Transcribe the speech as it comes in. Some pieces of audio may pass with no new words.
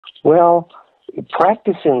Well,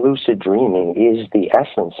 practicing lucid dreaming is the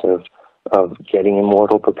essence of getting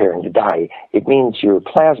immortal, preparing to die. It means your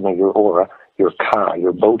plasma, your aura, your ka,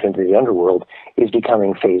 your boat into the underworld, is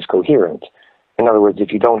becoming phase coherent. In other words,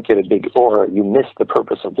 if you don't get a big aura, you miss the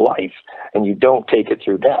purpose of life, and you don't take it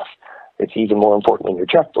through death. It's even more important in your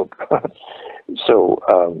checkbook. So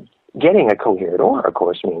getting a coherent aura, of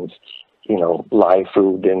course, means, live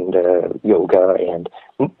food and yoga, and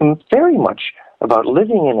very much about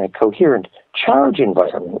living in a coherent charge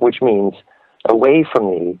environment, which means away from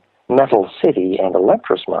the metal city and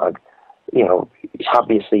electrosmog.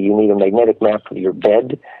 Obviously you need a magnetic map of your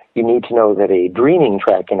bed. You need to know that a dreaming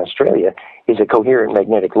track in Australia is a coherent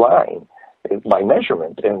magnetic line by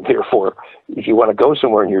measurement, and therefore, if you want to go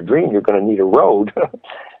somewhere in your dream, you're going to need a road.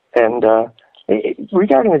 And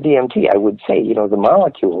regarding the DMT, I would say, the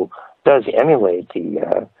molecule does emulate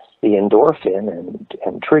the endorphin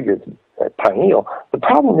and trigger the pineal. The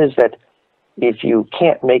problem is that if you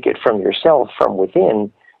can't make it from yourself, from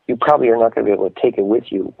within, you probably are not going to be able to take it with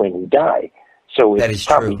you when you die. So it's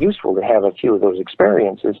probably useful to have a few of those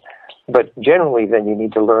experiences, but generally then you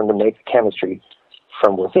need to learn to make the chemistry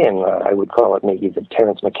from within. I would call it maybe the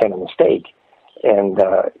Terence McKenna mistake, and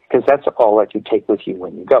because that's all that you take with you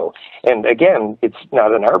when you go. And again, it's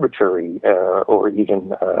not an arbitrary or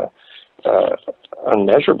even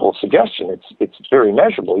unmeasurable suggestion. It's very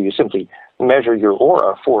measurable. You simply measure your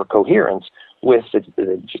aura for coherence with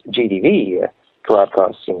the GDV,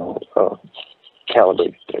 Galatkov's,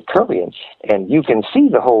 calibrated Kirlian, and you can see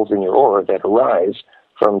the holes in your aura that arise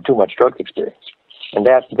from too much drug experience, and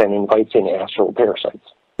that then invites in astral parasites.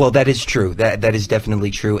 Well, that is true. That is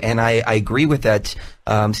definitely true, and I agree with that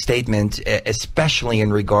statement, especially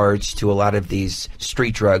in regards to a lot of these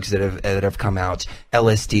street drugs that have come out: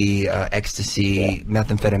 LSD, ecstasy,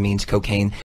 methamphetamines, cocaine.